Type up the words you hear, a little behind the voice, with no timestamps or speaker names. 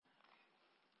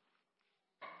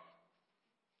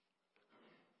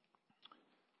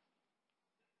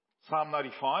Psalm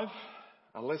 95,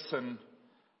 a lesson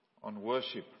on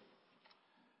worship.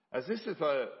 As this is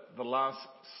the last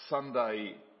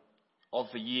Sunday of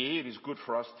the year, it is good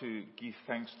for us to give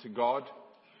thanks to God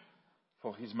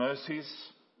for His mercies.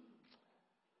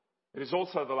 It is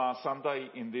also the last Sunday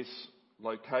in this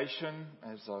location,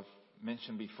 as I've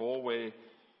mentioned before, where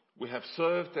we have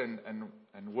served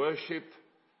and worshipped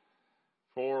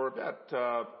for about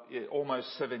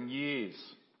almost 7 years.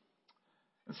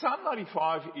 And Psalm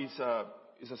 95 is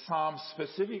a psalm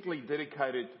specifically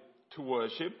dedicated to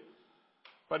worship,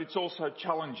 but it's also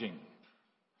challenging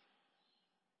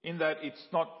in that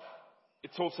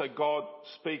it's also God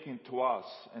speaking to us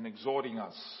and exhorting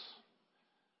us.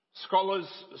 Scholars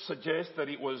suggest that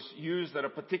it was used at a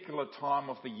particular time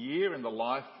of the year in the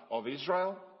life of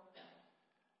Israel.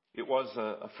 It was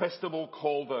a festival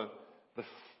called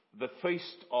the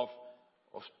Feast of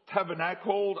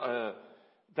Tabernacle,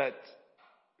 that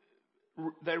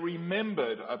they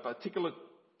remembered a particular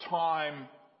time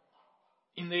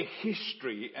in their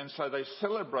history, and so they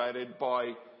celebrated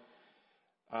by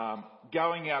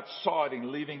going outside and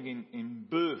living in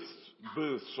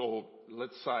booths, or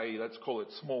let's call it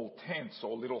small tents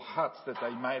or little huts that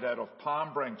they made out of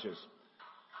palm branches.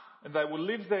 And they would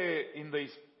live there in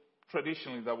these,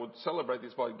 traditionally they would celebrate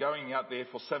this by going out there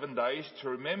for 7 days to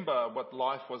remember what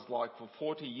life was like for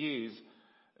 40 years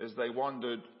as they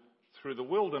wandered through the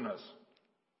wilderness.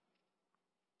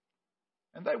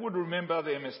 And they would remember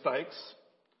their mistakes,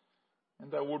 and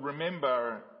they would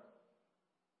remember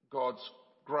God's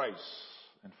grace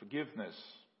and forgiveness.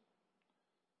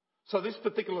 So this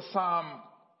particular psalm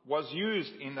was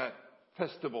used in that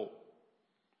festival.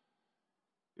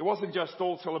 It wasn't just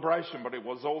all celebration, but it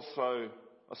was also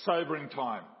a sobering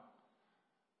time.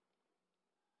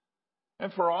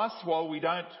 And for us, while we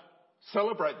don't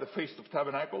celebrate the Feast of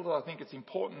Tabernacles, I think it's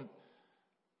important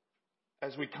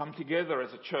as we come together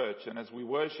as a church and as we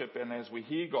worship and as we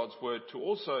hear God's word to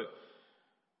also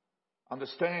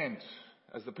understand,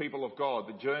 as the people of God,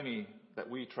 the journey that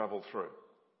we travel through.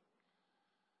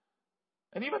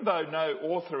 And even though no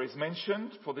author is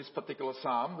mentioned for this particular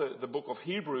psalm, the book of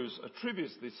Hebrews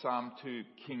attributes this psalm to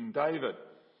King David.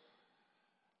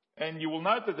 And you will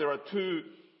note that there are two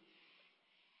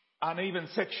uneven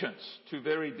sections, two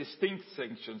very distinct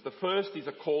sections. The first is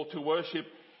a call to worship,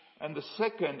 and the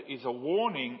second is a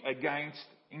warning against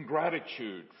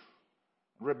ingratitude,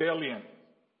 rebellion.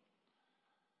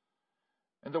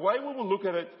 And the way we will look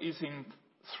at it is in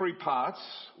 3 parts,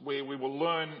 where we will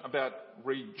learn about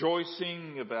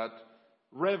rejoicing, about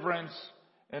reverence,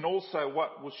 and also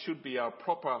what should be our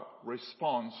proper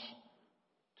response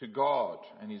to God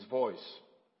and His voice.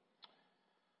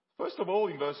 First of all,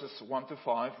 in verses 1 to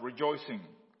 5, rejoicing.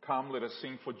 Come, let us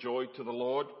sing for joy to the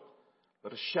Lord.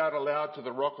 Let us shout aloud to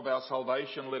the rock of our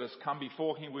salvation. Let us come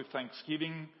before Him with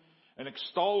thanksgiving and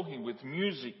extol Him with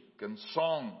music and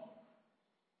song.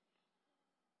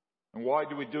 And why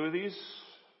do we do this?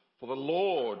 For the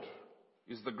Lord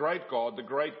is the great God, the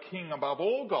great King above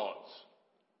all gods.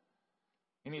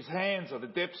 In His hands are the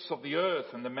depths of the earth,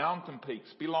 and the mountain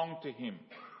peaks belong to Him.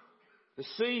 The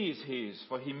sea is His,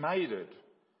 for He made it,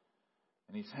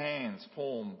 and His hands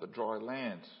formed the dry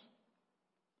land.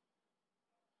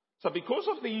 So because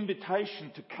of the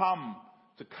invitation to come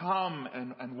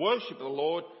and worship the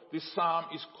Lord, this psalm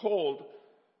is called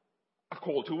a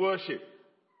call to worship.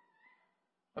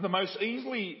 And the most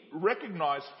easily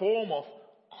recognized form of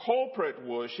corporate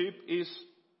worship is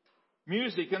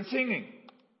music and singing.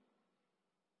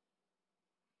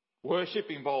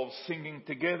 Worship involves singing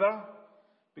together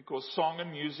because song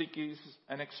and music is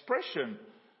an expression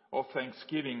of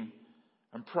thanksgiving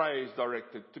and praise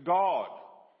directed to God.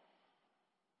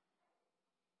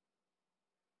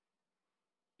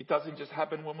 It doesn't just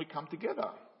happen when we come together.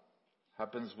 It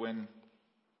happens when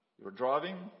you're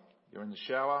driving, you're in the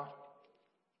shower,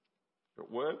 you're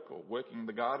at work or working in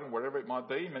the garden, wherever it might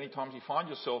be. Many times you find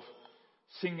yourself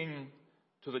singing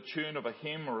to the tune of a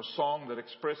hymn or a song that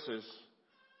expresses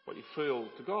what you feel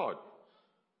to God.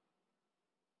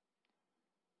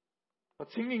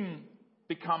 But singing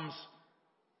becomes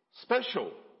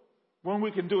special when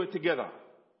we can do it together,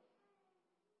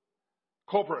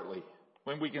 corporately,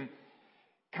 when we can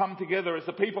come together as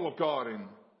the people of God and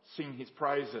sing His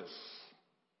praises.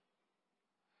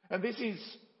 And this is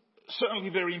certainly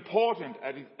very important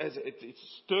as it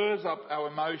stirs up our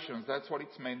emotions. That's what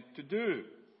it's meant to do.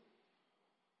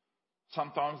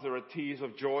 Sometimes there are tears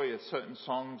of joy as certain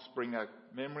songs bring out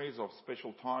memories of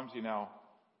special times in our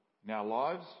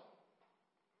lives.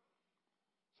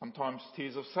 Sometimes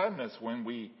tears of sadness when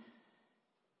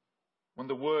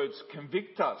the words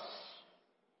convict us,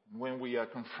 when we are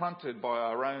confronted by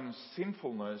our own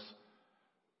sinfulness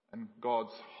and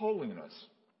God's holiness.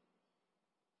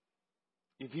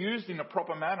 If used in a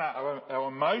proper manner, our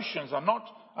emotions are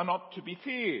not to be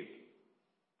feared,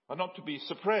 are not to be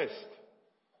suppressed.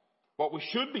 What we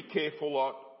should be careful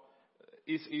of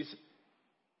is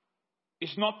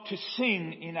not to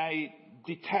sing in a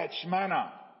detached manner.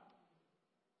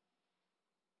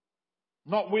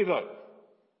 Not with it.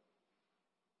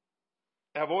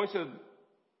 Our voices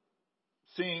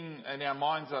sing and our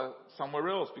minds are somewhere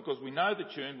else because we know the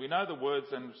tune, we know the words,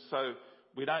 and so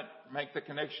we don't make the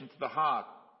connection to the heart.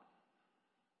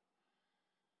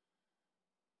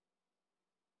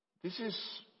 This is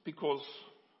because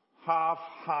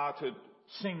half-hearted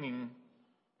singing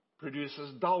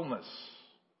produces dullness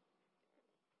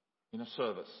in a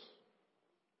service.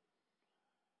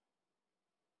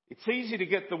 It's easy to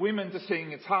get the women to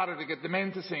sing, it's harder to get the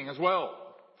men to sing as well.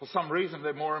 For some reason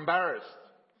they're more embarrassed.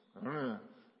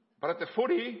 But at the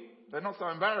footy, they're not so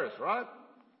embarrassed, right?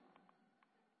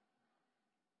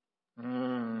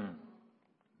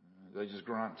 They just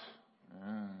grunt.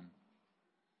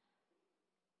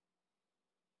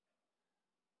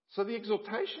 So the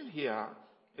exhortation here,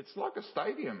 it's like a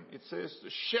stadium. It says,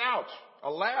 shout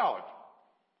aloud.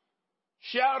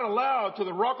 Shout aloud to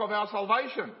the rock of our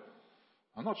salvation.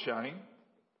 I'm not shouting.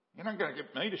 You're not going to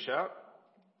get me to shout.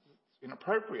 It's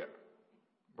inappropriate.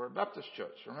 We're a Baptist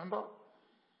church, remember?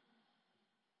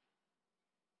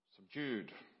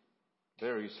 Subdued.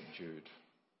 Very subdued.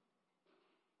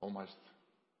 Almost.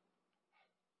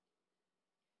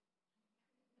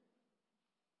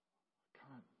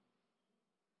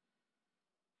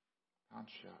 Can't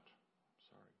shout.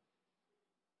 Sorry.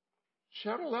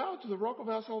 Shout aloud to the rock of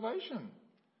our salvation.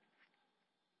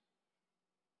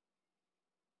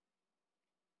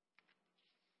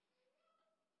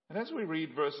 And as we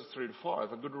read verses 3 to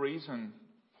 5, a good reason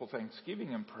for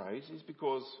thanksgiving and praise is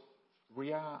because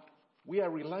we are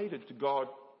related to God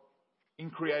in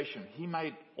creation. He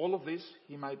made all of this.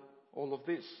 He made all of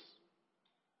this.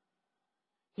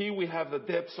 Here we have the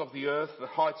depths of the earth, the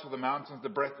heights of the mountains, the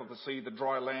breadth of the sea, the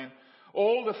dry land,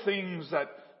 all the things that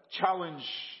challenge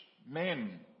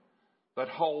men, that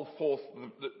hold forth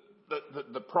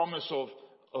the promise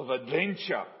of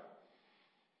adventure,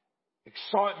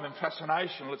 excitement,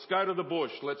 fascination. Let's go to the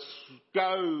bush. Let's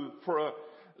go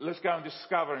and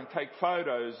discover and take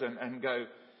photos and go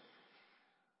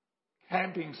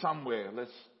camping somewhere.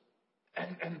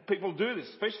 And people do this,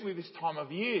 especially this time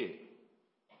of year.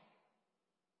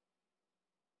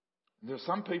 There are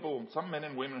some people, some men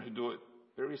and women who do it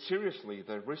very seriously.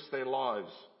 They risk their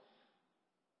lives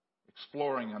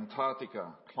exploring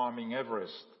Antarctica, climbing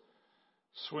Everest,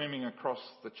 swimming across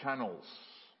the channels.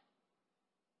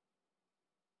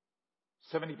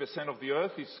 70% of the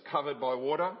earth is covered by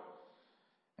water,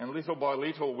 and little by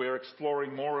little we're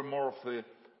exploring more and more of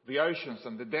the oceans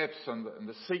and the depths and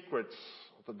the secrets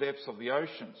of the depths of the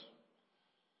oceans.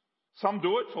 Some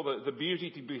do it for the beauty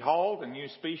to behold and new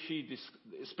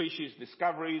species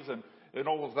discoveries and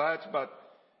all of that, but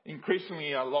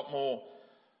increasingly a lot more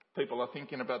people are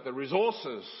thinking about the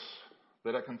resources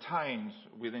that are contained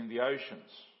within the oceans.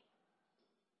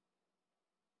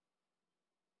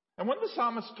 And when the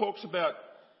psalmist talks about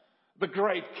the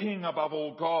great king above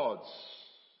all gods,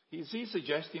 is he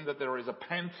suggesting that there is a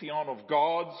pantheon of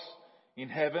gods in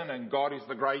heaven and God is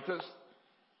the greatest?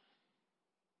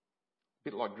 A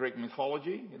bit like Greek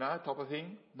mythology, type of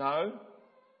thing. No.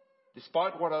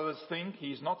 Despite what others think,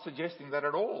 he's not suggesting that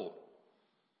at all.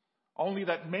 Only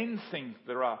that men think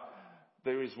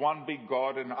there is one big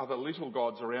God and other little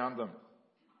gods around them.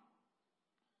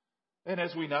 And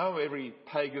as we know, every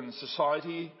pagan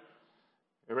society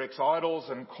erects idols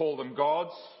and call them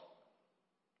gods.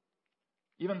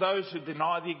 Even those who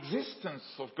deny the existence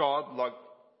of God, like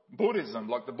Buddhism,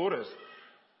 like the Buddhists,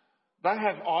 they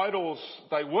have idols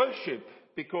they worship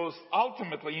because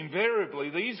ultimately, invariably,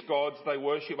 these gods they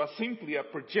worship are simply a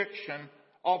projection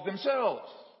of themselves.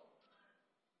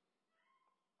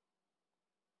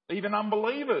 Even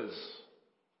unbelievers,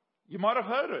 you might have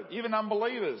heard it, even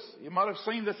unbelievers, you might have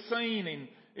seen the scene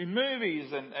in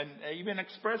movies and even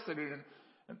expressed it in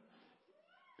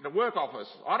a work office.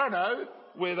 I don't know,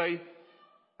 where they,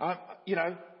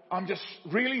 I'm just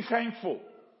really thankful.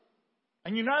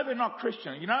 And they're not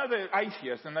Christian. They're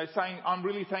atheists and they're saying, I'm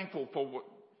really thankful for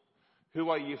who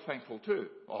are you thankful to?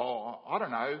 Oh, I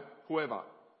don't know, whoever.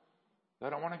 They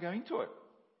don't want to go into it.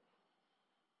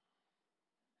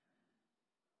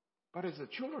 But as the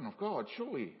children of God,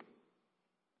 surely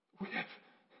we have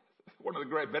one of the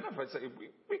great benefits.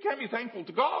 We can be thankful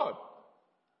to God.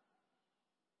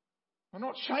 We're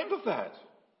not ashamed of that.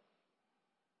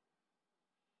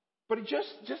 But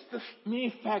just the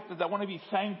mere fact that they want to be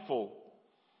thankful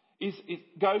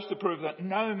it goes to prove that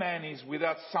no man is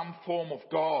without some form of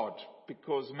God,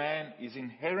 because man is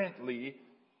inherently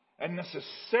and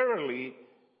necessarily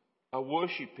a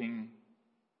worshipping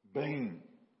being.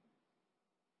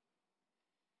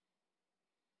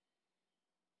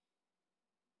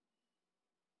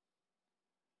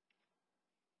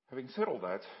 Having said all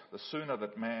that, the sooner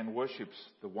that man worships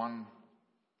the one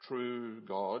true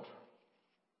God,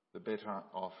 the better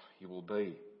off he will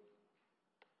be.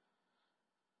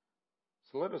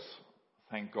 So let us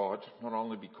thank God, not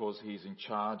only because he is in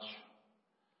charge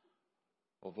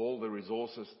of all the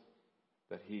resources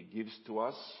that he gives to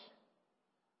us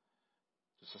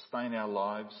to sustain our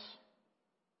lives,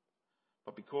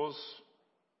 but because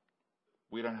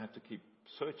we don't have to keep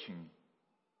searching,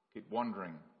 keep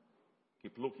wondering,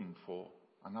 keep looking for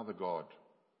another God.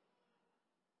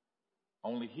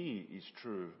 Only he is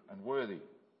true and worthy.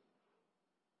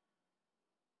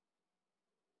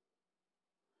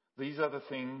 These are the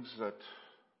things that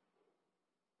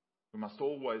we must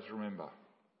always remember,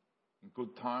 in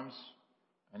good times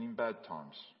and in bad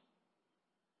times.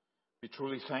 Be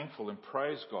truly thankful and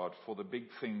praise God for the big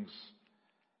things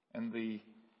and the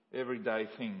everyday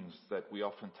things that we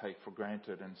often take for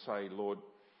granted, and say, Lord,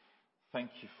 thank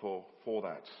you for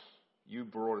that. You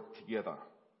brought it together.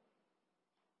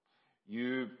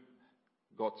 You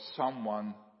got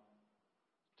someone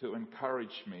to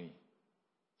encourage me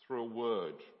through a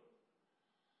word.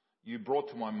 You brought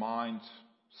to my mind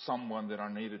someone that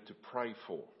I needed to pray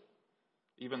for.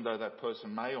 Even though that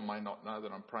person may or may not know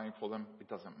that I'm praying for them, it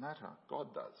doesn't matter.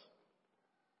 God does.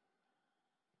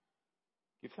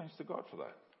 Give thanks to God for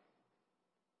that.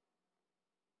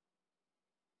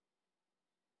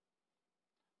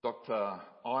 Dr.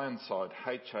 Ironside,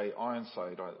 H.A.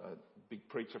 Ironside, a big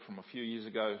preacher from a few years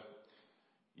ago,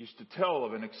 used to tell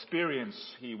of an experience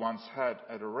he once had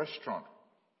at a restaurant.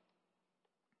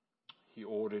 He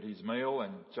ordered his meal,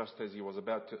 and just as he was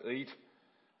about to eat,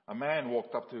 a man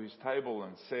walked up to his table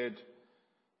and said,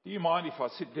 "Do you mind if I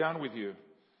sit down with you?"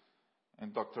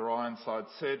 And Dr. Ironside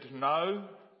said, "No,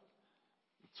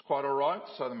 it's quite all right."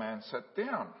 So the man sat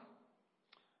down.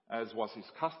 As was his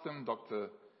custom, Dr.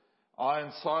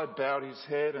 Ironside bowed his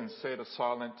head and said a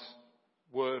silent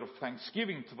word of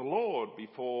thanksgiving to the Lord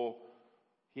before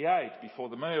he ate, before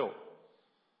the meal.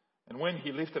 And when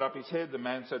he lifted up his head, the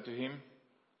man said to him,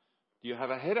 "Do you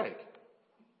have a headache?"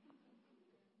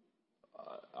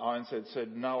 Ironside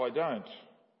said, "No, I don't."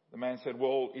 The man said,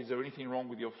 "Well, is there anything wrong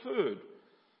with your food?"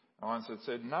 Ironside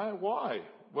said, "No, why?"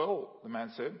 "Well," the man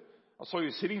said, "I saw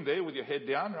you sitting there with your head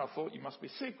down, and I thought you must be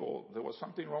sick, or there was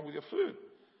something wrong with your food."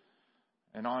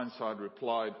 And Ironside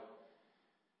replied,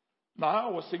 "No, I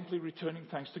was simply returning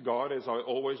thanks to God, as I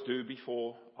always do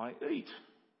before I eat."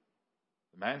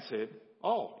 The man said,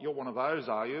 "Oh, you're one of those,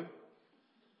 are you?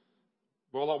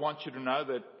 Well, I want you to know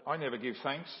that I never give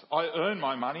thanks. I earn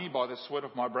my money by the sweat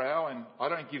of my brow, and I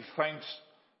don't give thanks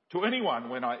to anyone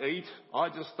when I eat. I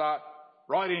just start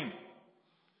right in."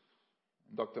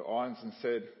 And Dr. Ironside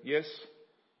said, "Yes,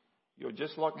 you're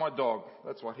just like my dog.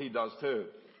 That's what he does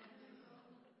too."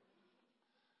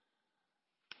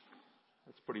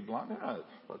 That's pretty blunt, isn't it?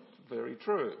 But very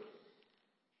true.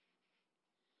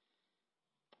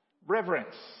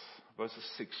 Reverence, verses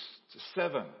 6 to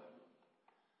 7.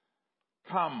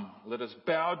 "Come, let us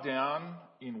bow down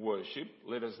in worship.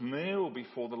 Let us kneel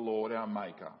before the Lord our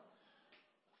Maker.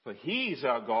 For he is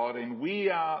our God, and we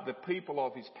are the people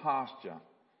of his pasture,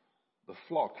 the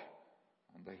flock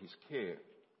under his care."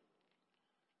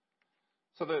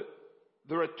 So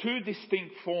there are two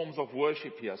distinct forms of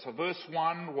worship here. So verse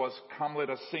 1 was, "Come, let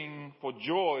us sing for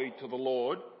joy to the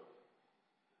Lord."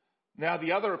 Now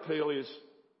the other appeal is,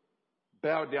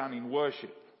 bow down in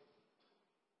worship.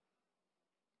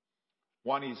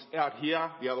 One is out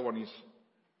here, the other one is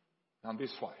down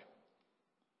this way.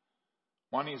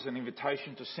 One is an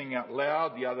invitation to sing out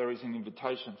loud, the other is an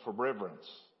invitation for reverence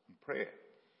and prayer.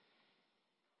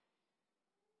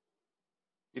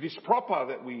 It is proper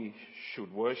that we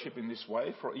should worship in this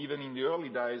way, for even in the early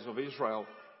days of Israel,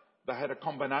 they had a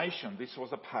combination. This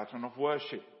was a pattern of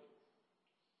worship.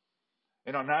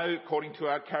 And I know, according to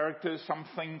our characters, some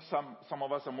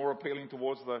of us are more appealing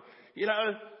towards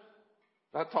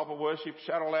that type of worship,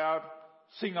 shout aloud,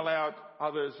 sing aloud.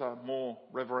 Others are more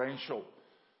reverential,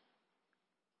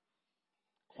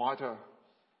 quieter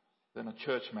than a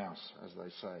church mouse, as they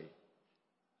say.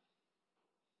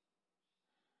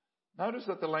 Notice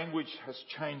that the language has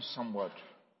changed somewhat.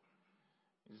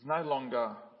 It is no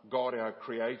longer God our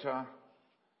Creator,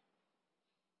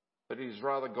 but it is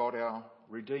rather God our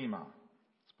Redeemer.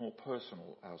 It's more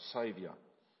personal, our Saviour.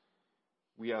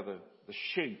 We are the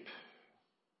sheep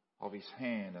of his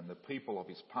hand and the people of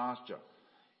his pasture.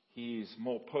 He is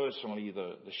more personally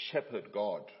the shepherd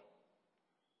God.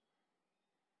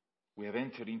 We have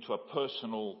entered into a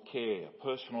personal care, a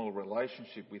personal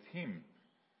relationship with him.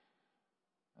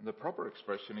 And the proper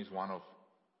expression is one of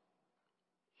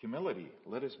humility.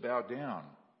 Let us bow down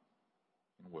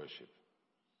in worship.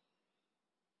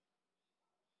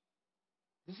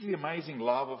 This is the amazing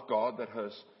love of God that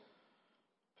has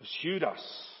pursued us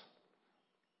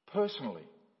personally.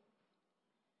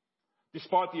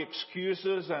 Despite the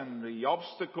excuses and the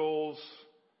obstacles,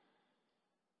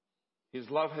 his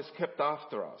love has kept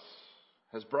after us,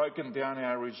 has broken down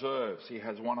our reserves. He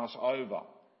has won us over.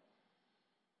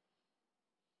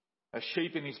 As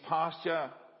sheep in his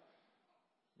pasture,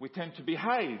 we tend to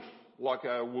behave like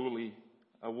our woolly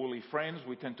friends.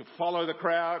 We tend to follow the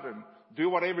crowd and do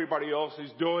what everybody else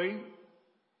is doing.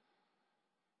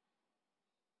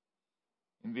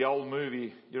 In the old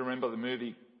movie, you remember the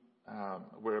movie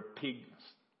where a pig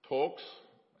talks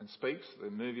and speaks? The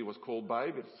movie was called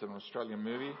Babe. It's an Australian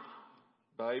movie,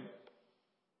 Babe.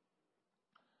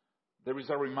 There is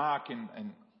a remark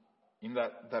in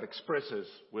that expresses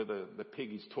where the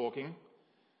pig is talking,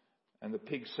 and the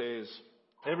pig says,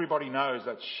 "Everybody knows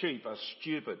that sheep are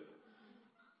stupid."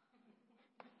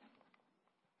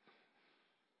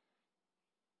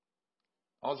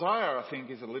 Isaiah, I think,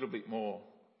 is a little bit more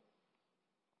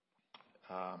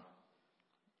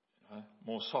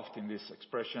soft in this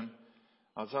expression.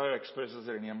 Isaiah expresses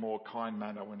it in a more kind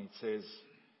manner when he says,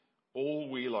 "All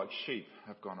we like sheep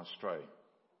have gone astray."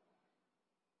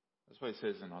 That's what he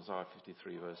says in Isaiah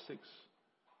 53 verse 6.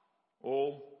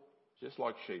 All, just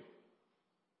like sheep,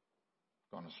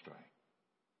 gone astray.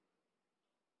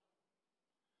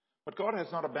 But God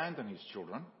has not abandoned his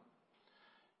children.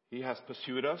 He has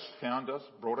pursued us, found us,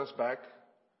 brought us back.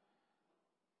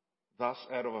 Thus,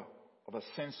 out of a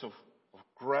sense of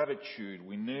gratitude,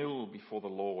 we kneel before the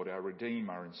Lord, our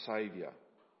Redeemer and Saviour,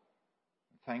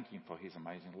 and thank him for his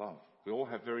amazing love. We all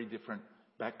have very different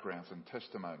backgrounds and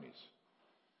testimonies.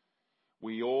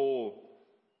 We all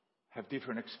have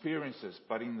different experiences,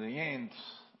 but in the end,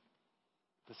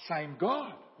 the same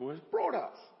God who has brought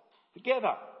us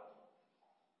together.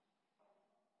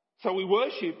 So we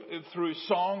worship through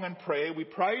song and prayer. We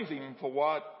praise him for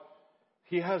what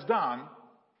he has done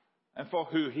and for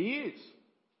who he is.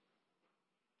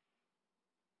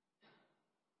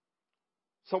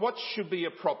 So what should be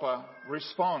a proper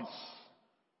response?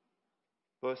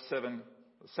 Verse 7,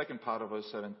 the second part of verse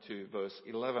 7 to verse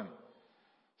 11.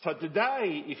 So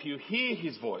today, if you hear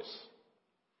his voice,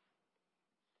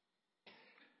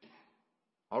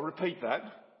 I'll repeat that.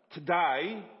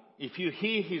 Today, if you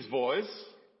hear his voice,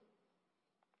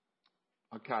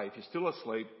 okay, if you're still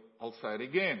asleep, I'll say it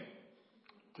again.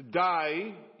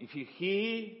 Today, if you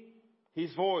hear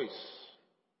his voice,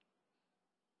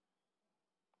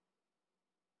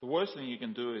 the worst thing you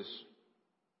can do is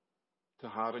to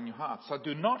harden your heart. So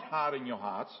do not harden your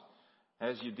hearts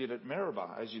as you did at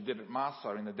Meribah, as you did at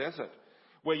Massah in the desert,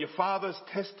 where your fathers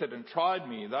tested and tried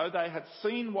me, though they had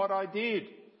seen what I did.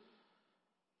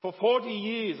 For 40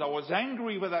 years I was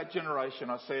angry with that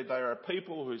generation. I said, they are a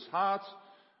people whose hearts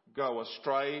go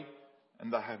astray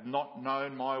and they have not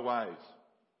known my ways.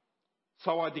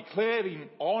 So I declared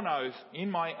on oath in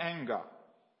my anger,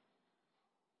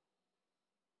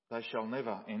 they shall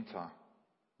never enter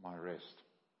my rest.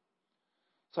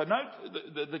 So note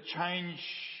the change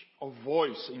of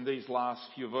voice in these last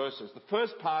few verses. The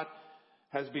first part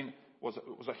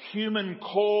was a human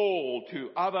call to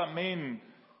other men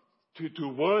to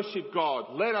worship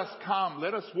God. Let us come,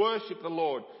 let us worship the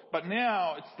Lord. But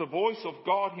now it's the voice of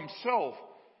God himself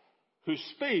who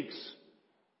speaks,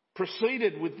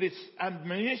 preceded with this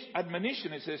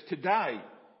admonition. It says, today,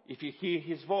 if you hear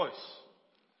his voice.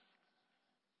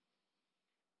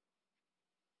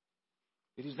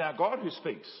 It is now God who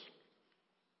speaks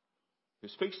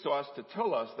to us to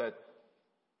tell us that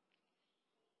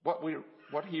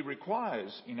what he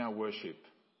requires in our worship,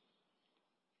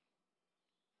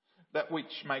 that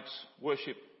which makes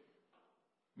worship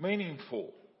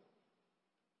meaningful,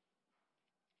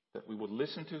 that we would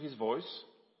listen to his voice.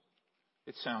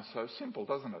 It sounds so simple,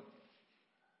 doesn't it?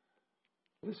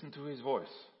 Listen to his voice.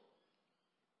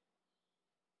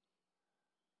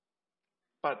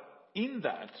 But in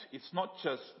that, it's not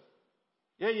just,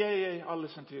 yeah, I'll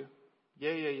listen to you.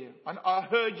 Yeah. I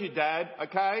heard you, Dad,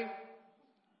 okay?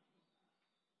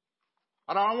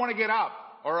 I don't want to get up,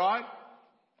 all right?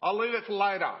 I'll leave it for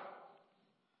later.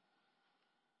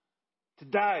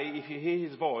 Today, if you hear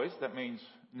his voice, that means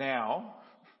now,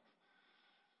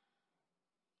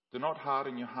 do not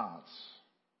harden your hearts.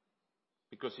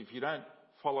 Because if you don't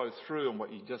follow through on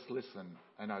what you just listened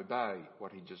and obey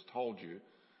what he just told you,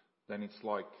 then it's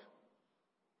like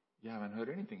you haven't heard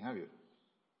anything, have you?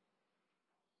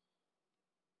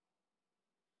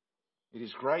 It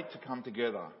is great to come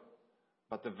together,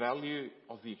 but the value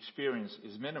of the experience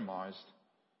is minimized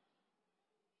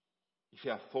if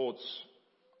our thoughts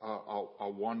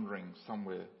are wandering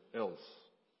somewhere else,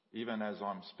 even as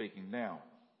I'm speaking now.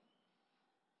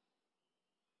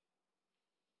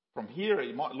 From here,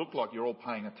 it might look like you're all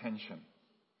paying attention.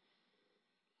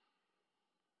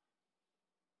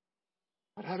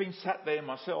 But having sat there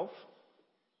myself,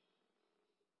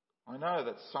 I know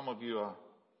that some of you are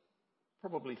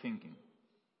probably thinking.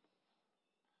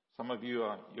 Some of you,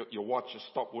 your watch has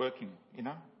stopped working, you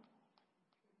know.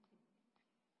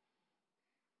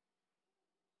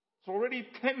 It's already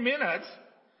 10 minutes.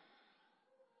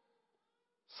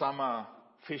 Some are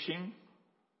fishing.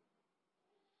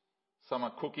 Some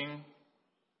are cooking.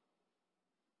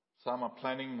 Some are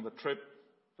planning the trip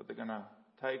that they're going to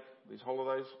take, these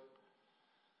holidays.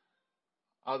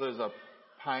 Others are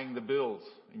paying the bills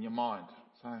in your mind,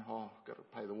 saying, oh, I've got to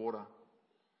pay the water.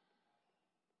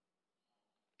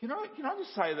 Can I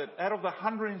just say that out of the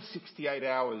 168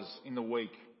 hours in the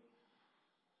week,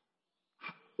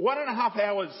 1.5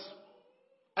 hours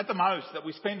at the most that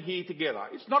we spend here together,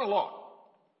 it's not a lot.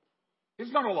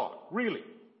 It's not a lot, really.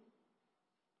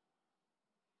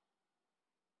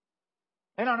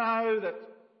 And I know that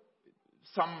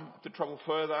some have to travel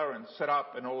further and set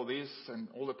up and all of this and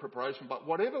all the preparation, but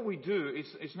whatever we do,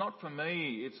 it's not for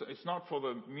me, it's not for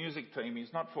the music team,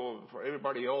 it's not for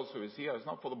everybody else who is here, it's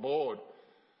not for the board.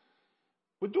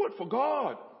 We do it for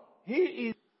God.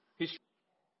 He's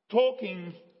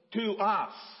talking to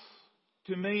us,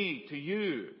 to me, to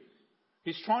you.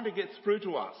 He's trying to get through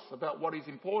to us about what is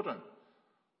important,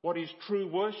 what is true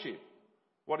worship,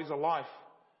 what is a life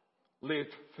lived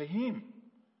for Him.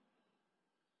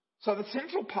 So the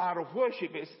central part of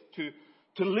worship is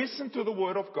to listen to the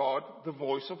Word of God, the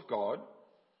voice of God.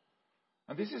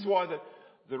 And this is why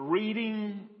the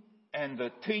reading and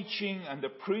the teaching and the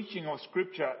preaching of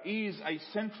Scripture is a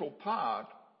central part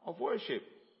of worship.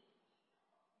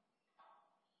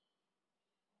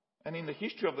 And in the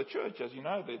history of the church, as you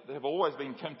know, there have always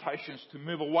been temptations to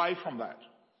move away from that,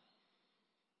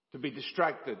 to be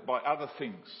distracted by other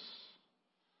things.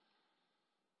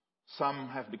 Some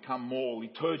have become more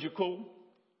liturgical.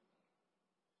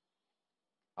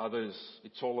 Others,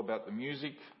 it's all about the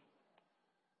music.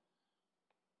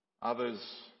 Others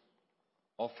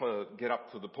get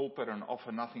up to the pulpit and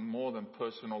offer nothing more than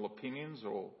personal opinions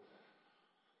or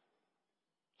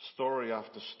story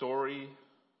after story,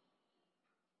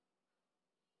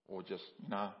 or just,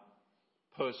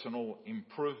 personal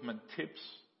improvement tips,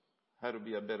 how to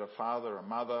be a better father, a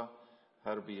mother,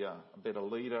 how to be a better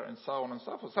leader, and so on and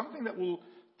so forth. Something that will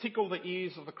tickle the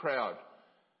ears of the crowd.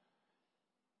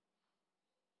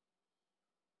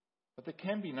 But there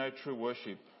can be no true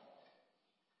worship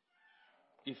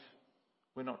if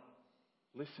we're not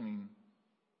listening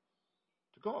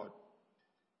to God,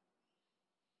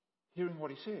 hearing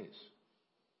what He says.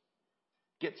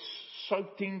 Get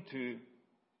soaked into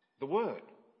the Word.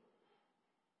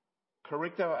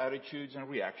 Correct our attitudes and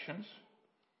reactions.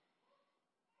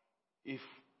 If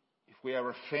we are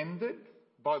offended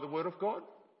by the Word of God,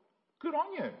 good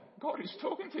on you. God is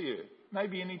talking to you.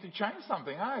 Maybe you need to change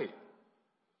something, eh?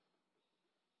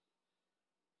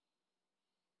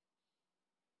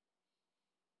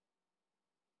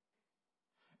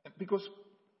 Because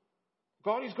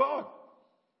God is God.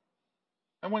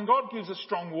 And when God gives a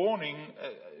strong warning,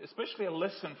 especially a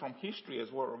lesson from history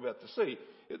as we're about to see,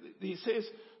 He says,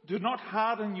 do not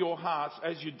harden your hearts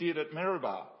as you did at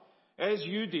Meribah, as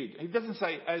you did. He doesn't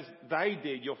say as they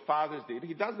did, your fathers did.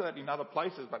 He does that in other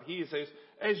places, but here He says,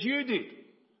 as you did.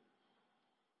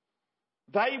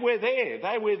 They were there.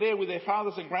 They were there with their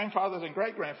fathers and grandfathers and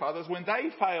great-grandfathers. When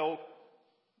they failed,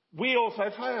 we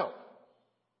also failed.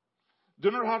 Do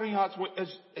not harden your hearts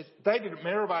as they did at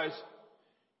Meribah, as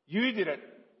you did at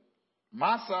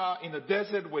Massah in the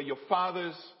desert, where your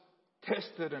fathers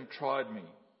tested and tried me,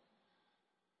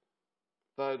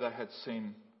 though they had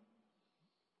seen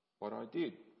what I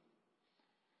did.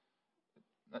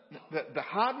 The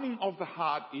hardening of the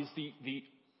heart is the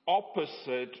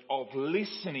opposite of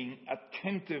listening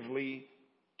attentively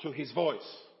to His voice.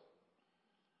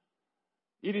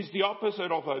 It is the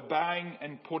opposite of obeying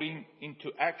and putting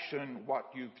into action what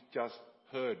you've just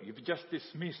heard. You've just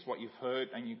dismissed what you've heard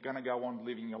and you're going to go on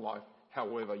living your life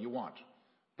however you want.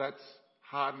 That's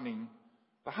hardening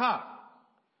the heart.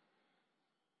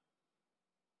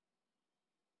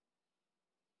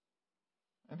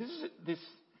 And this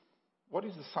What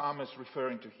is the psalmist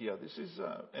referring to here? This is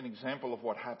an example of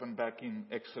what happened back in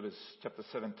Exodus chapter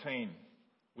 17,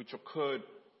 which occurred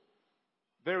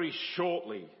very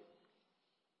shortly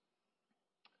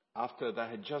after they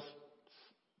had just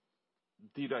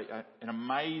did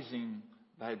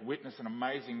they had witnessed an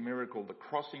amazing miracle, the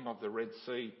crossing of the Red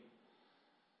Sea.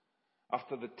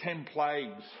 After the 10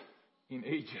 plagues in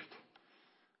Egypt,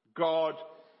 God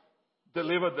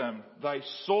delivered them. They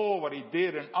saw what He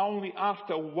did, and only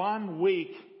after 1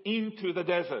 week into the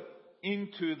desert,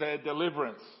 into their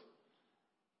deliverance,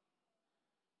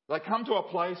 they come to a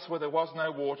place where there was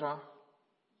no water,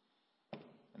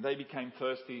 and they became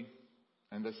thirsty,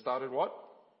 and they started what?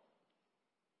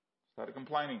 Started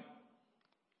complaining.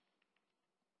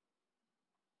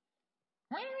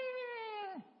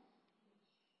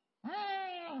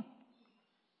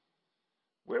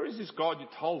 Where is this God you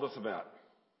told us about?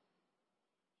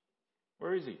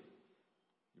 Where is He?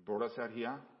 You brought us out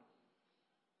here.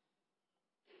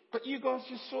 But you guys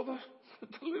just saw the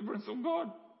deliverance of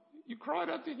God. You cried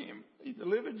out to Him. He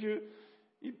delivered you.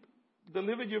 He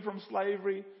delivered you from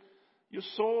slavery. You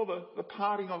saw the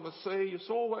parting of the sea. You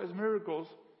saw those miracles.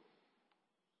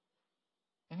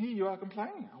 And here you are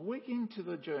complaining. A week into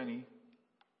the journey.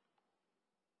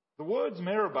 The words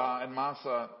Meribah and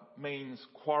Massa means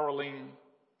quarrelling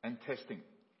and testing.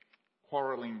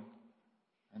 Quarrelling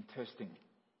and testing.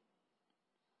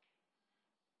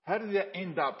 How did they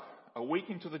end up a week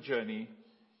into the journey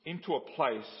into a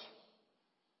place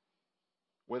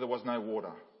where there was no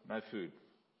water, no food?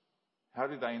 How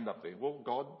did they end up there? Well,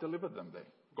 God delivered them there.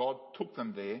 God took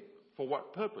them there for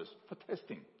what purpose? For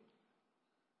testing.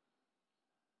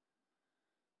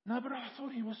 No, but I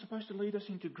thought He was supposed to lead us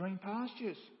into green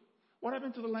pastures. What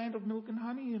happened to the land of milk and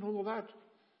honey and all of that?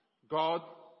 God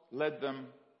led them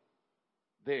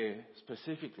there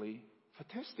specifically for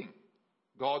testing.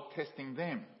 God testing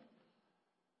them.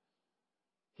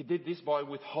 He did this by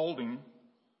withholding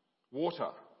water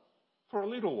for a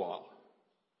little while.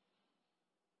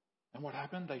 And what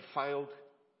happened? They failed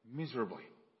miserably.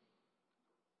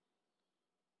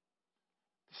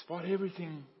 Despite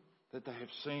everything that they have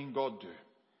seen God do.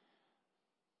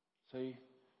 See,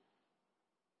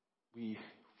 we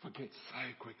forget so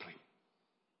quickly.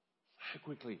 So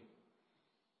quickly.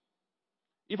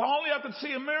 If only I could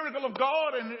see a miracle of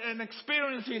God and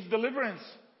experience His deliverance.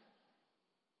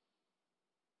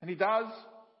 And He does,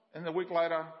 and a week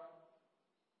later,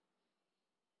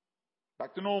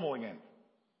 back to normal again.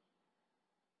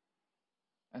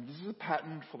 And this is a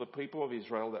pattern for the people of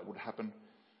Israel that would happen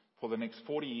for the next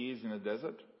 40 years in the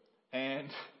desert, and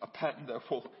a pattern that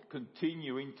will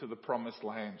continue into the promised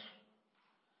land.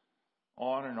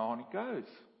 On and on it goes.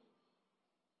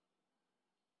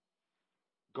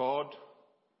 God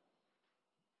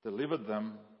delivered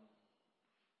them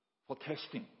for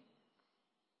testing.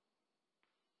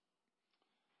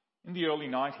 In the early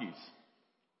 90s,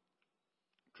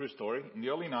 true story, in the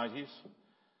early 90s,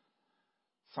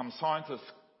 some scientists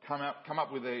come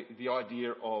up with the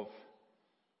idea of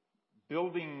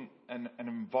building an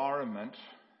environment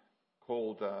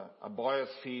called a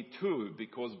biosphere 2,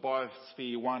 because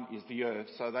biosphere 1 is the Earth.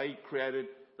 So they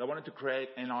wanted to create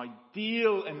an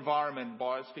ideal environment,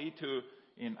 biosphere 2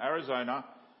 in Arizona,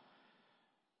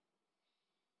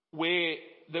 where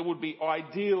there would be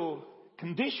ideal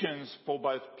conditions for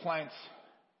both plants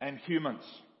and humans.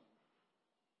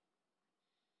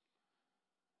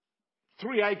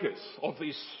 3 acres of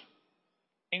this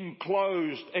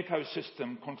enclosed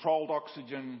ecosystem, controlled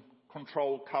oxygen,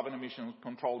 controlled carbon emissions,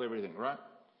 controlled everything, right?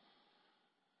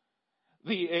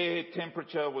 The air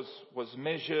temperature was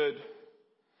measured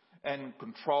and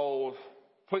controlled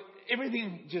for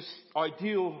everything just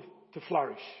ideal to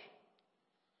flourish.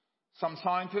 Some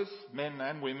scientists, men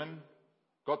and women,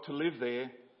 got to live there,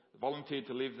 volunteered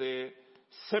to live there,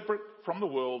 separate from the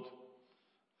world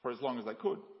for as long as they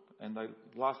could. And they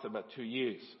lasted about 2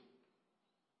 years.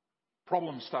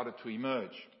 Problems started to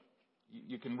emerge.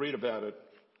 You can read about it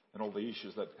and all the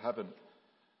issues that happened.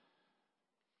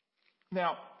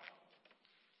 Now,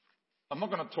 I'm not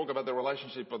going to talk about the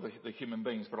relationship of the human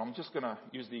beings, but I'm just going to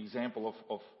use the example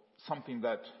of something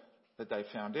that they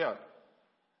found out.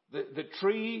 The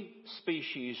tree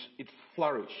species, it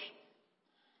flourished.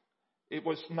 It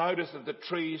was noticed that the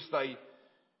trees,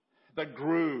 they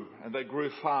grew, and they grew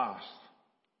fast.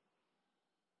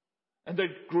 And they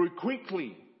grew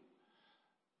quickly.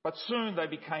 But soon they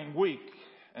became weak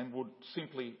and would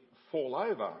simply fall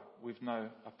over with no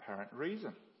apparent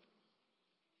reason.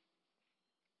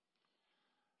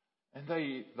 And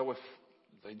they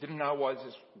didn't know why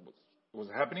this was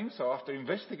happening. So after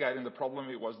investigating the problem,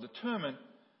 it was determined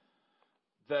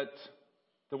that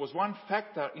There was one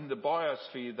factor in the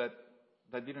biosphere that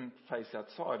they didn't face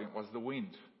outside. It was the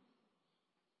wind.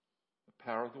 The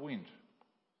power of the wind.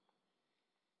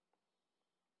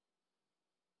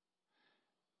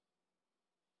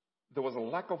 There was a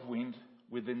lack of wind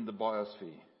within the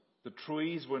biosphere. The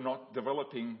trees were not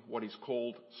developing what is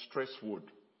called stress wood.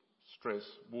 Stress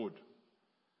wood.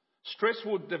 Stress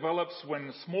wood develops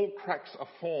when small cracks are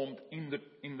formed in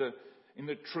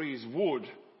the tree's wood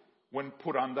when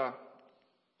put under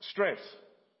stress,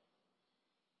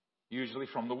 usually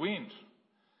from the wind.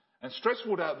 And stress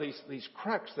wood are these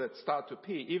cracks that start to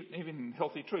appear, even in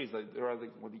healthy trees.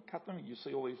 When you cut them, you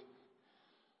see all these.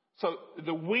 So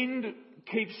the wind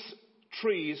keeps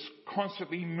trees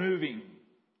constantly moving.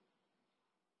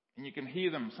 And you can hear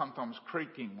them sometimes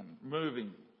creaking and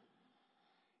moving.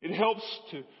 It helps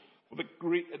for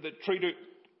the tree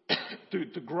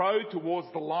to grow towards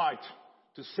the light,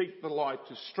 to seek the light,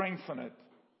 to strengthen it,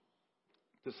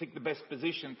 to seek the best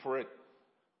position for it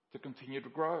to continue to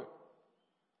grow.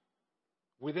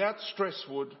 Without stress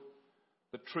wood,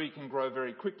 the tree can grow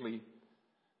very quickly,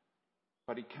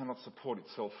 but it cannot support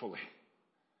itself fully.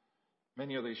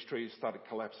 Many of these trees started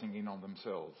collapsing in on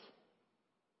themselves.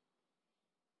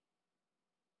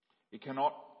 It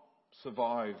cannot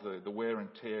survive the wear and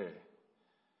tear.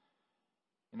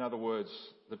 In other words,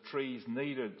 the trees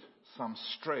needed some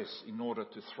stress in order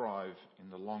to thrive in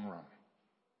the long run.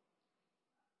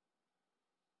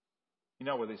 You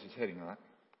know where this is heading, right?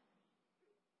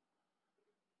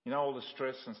 You know all the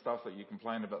stress and stuff that you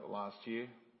complained about the last year?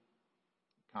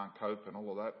 Can't cope and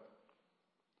all of that?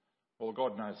 Well,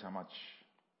 God knows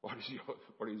what is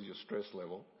your stress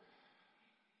level.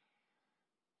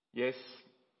 Yes,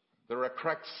 there are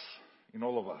cracks in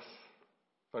all of us.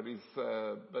 But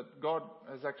God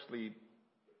has actually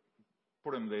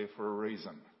put them there for a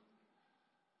reason.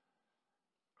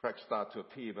 Cracks start to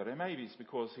appear, but maybe it's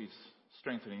because He's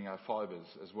strengthening our fibres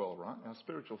as well, right? Our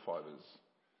spiritual fibres,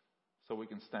 so we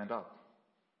can stand up.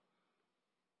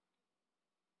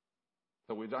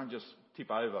 So we don't just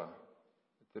tip over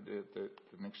the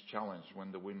next challenge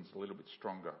when the wind's a little bit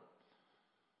stronger.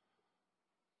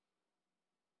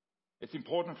 It's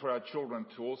important for our children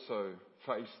to also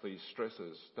face these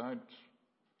stresses. Don't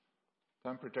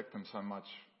protect them so much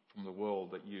from the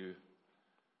world that you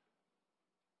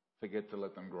forget to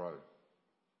let them grow,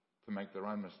 to make their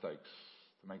own mistakes,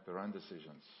 to make their own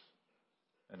decisions,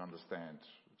 and understand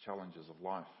the challenges of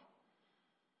life.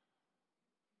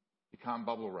 You can't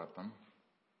bubble wrap them,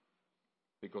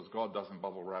 because God doesn't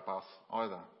bubble wrap us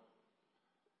either.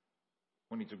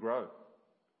 We need to grow.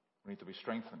 We need to be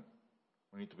strengthened.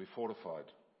 We need to be fortified.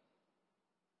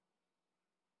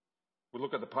 We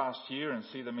look at the past year and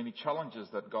see the many challenges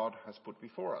that God has put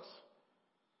before us,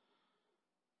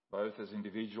 both as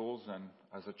individuals and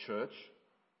as a church.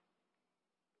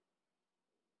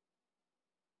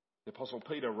 The Apostle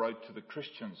Peter wrote to the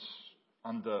Christians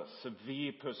under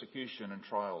severe persecution and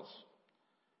trials.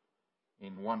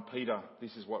 In 1 Peter,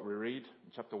 this is what we read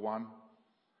in chapter 1.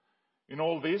 In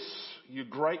all this, you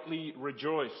greatly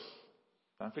rejoice.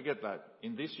 Don't forget that.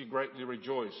 In this you greatly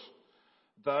rejoice.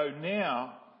 Though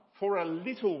now, for a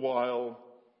little while,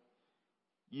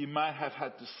 you may have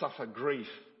had to suffer grief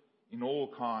in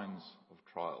all kinds of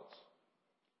trials.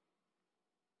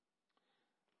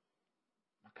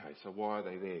 Okay, so why are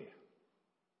they there?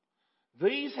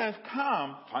 These have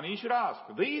come, funny you should ask,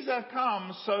 these have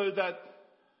come so that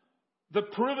the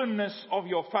provenness of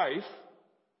your faith,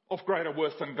 of greater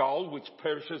worth than gold, which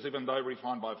perishes even though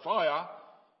refined by fire,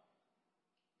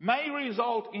 may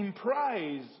result in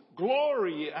praise,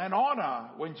 glory and honour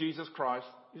when Jesus Christ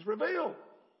is revealed.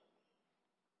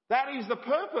 That is the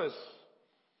purpose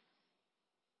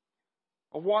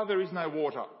of why there is no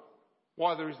water,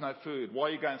 why there is no food, why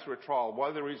you're going through a trial,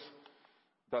 why there is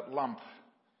that lump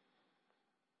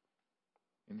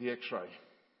in the x-ray.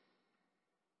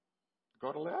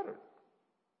 God allowed it.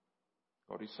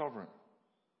 God is sovereign.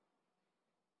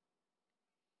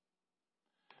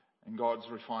 In God's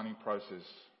refining process,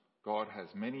 God has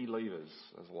many levers,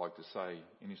 as I like to say,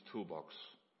 in His toolbox.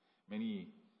 Many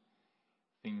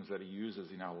things that He uses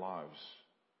in our lives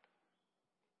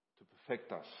to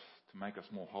perfect us, to make us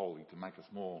more holy, to make us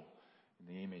more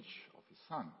in the image of His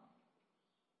Son.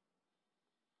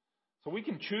 So we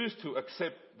can choose to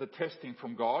accept the testing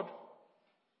from God.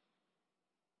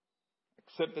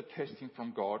 Accept the testing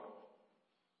from God.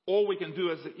 Or we can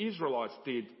do as the Israelites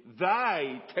did.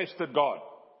 They tested God.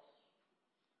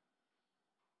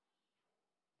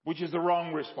 Which is the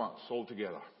wrong response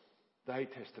altogether. They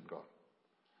tested God.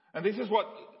 And this is what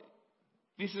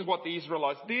the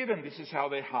Israelites did, and this is how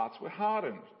their hearts were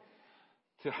hardened.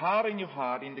 To harden your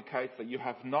heart indicates that you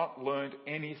have not learned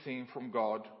anything from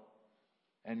God,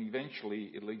 and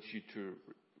eventually it leads you to,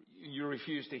 you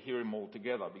refuse to hear Him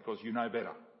altogether because you know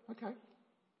better. Okay.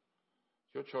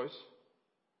 It's your choice.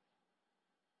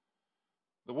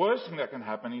 The worst thing that can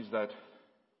happen is that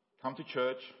come to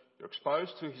church, you're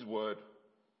exposed to His Word,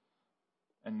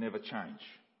 and never change.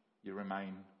 You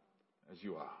remain as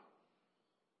you are.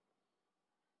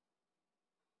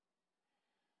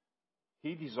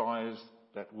 He desires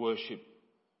that worship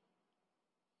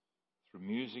through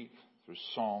music, through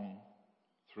song,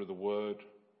 through the Word,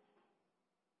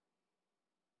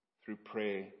 through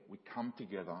prayer. We come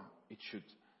together. It should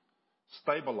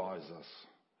stabilize us,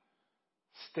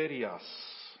 steady us.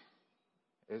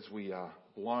 As we are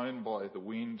blown by the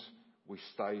wind, we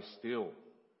stay still.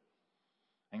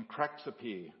 And cracks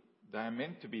appear. They are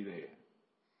meant to be there.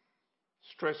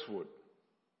 Stress would.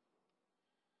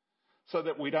 So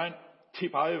that we don't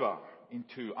tip over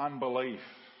into unbelief,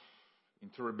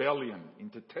 into rebellion,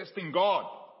 into testing God,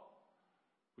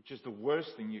 which is the worst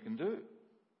thing you can do.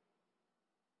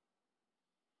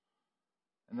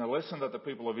 And the lesson that the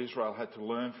people of Israel had to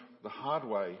learn the hard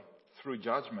way through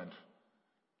judgment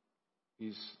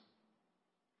is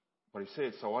what He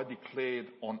said. So I declared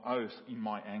on oath in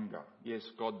my anger. Yes,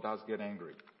 God does get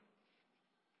angry.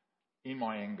 In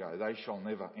my anger, they shall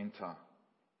never enter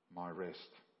my rest.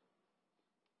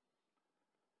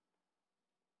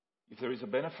 If there is a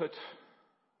benefit,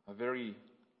 a very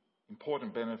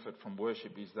important benefit from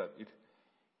worship is that it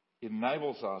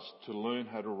enables us to learn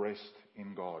how to rest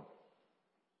in God.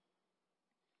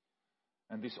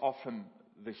 And this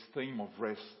theme of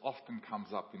rest often comes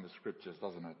up in the scriptures,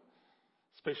 doesn't it?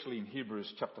 Especially in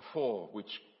Hebrews chapter 4,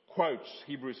 which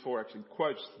Hebrews 4 actually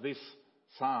quotes this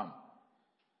psalm.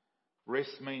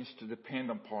 Rest means to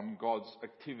depend upon God's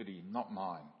activity, not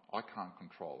mine. I can't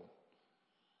control.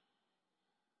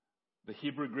 The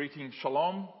Hebrew greeting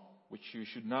shalom, which you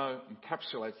should know,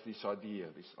 encapsulates this idea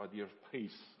of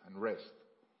peace and rest.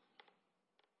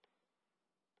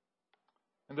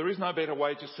 And there is no better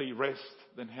way to see rest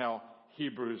than how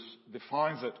Hebrews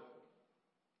defines it.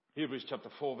 Hebrews chapter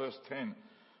 4 verse 10.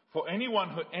 For anyone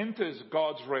who enters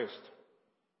God's rest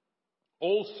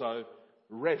also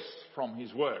rests from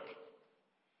his work.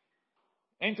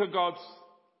 Enter God's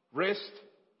rest,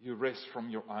 you rest from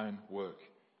your own work.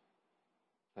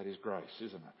 That is grace,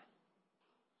 isn't it?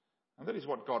 And that is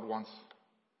what God wants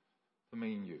for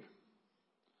me and you.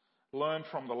 Learn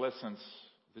from the lessons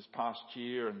this past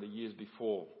year and the years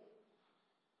before.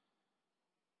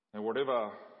 And whatever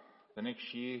the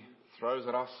next year throws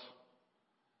at us,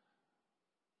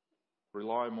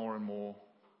 rely more and more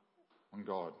on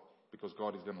God, because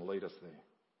God is going to lead us there.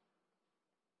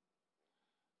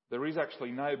 There is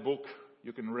actually no book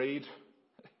you can read,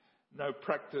 no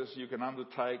practice you can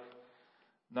undertake,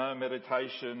 no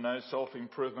meditation, no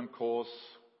self-improvement course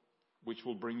which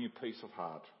will bring you peace of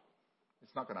heart.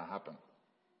 It's not going to happen.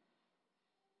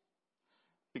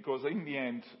 Because in the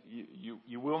end,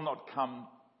 you will not come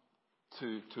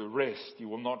to rest. You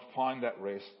will not find that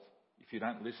rest if you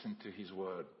don't listen to His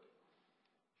Word,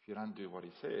 if you don't do what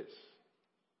He says.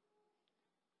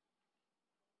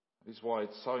 That is why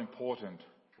it's so important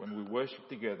when we worship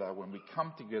together, when we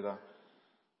come together,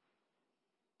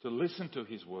 to listen to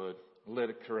His Word.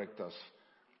 Let it correct us.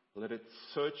 Let it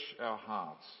search our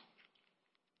hearts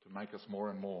to make us more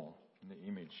and more in the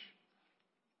image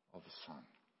of the Son.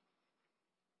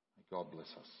 May God bless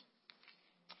us.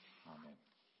 Amen.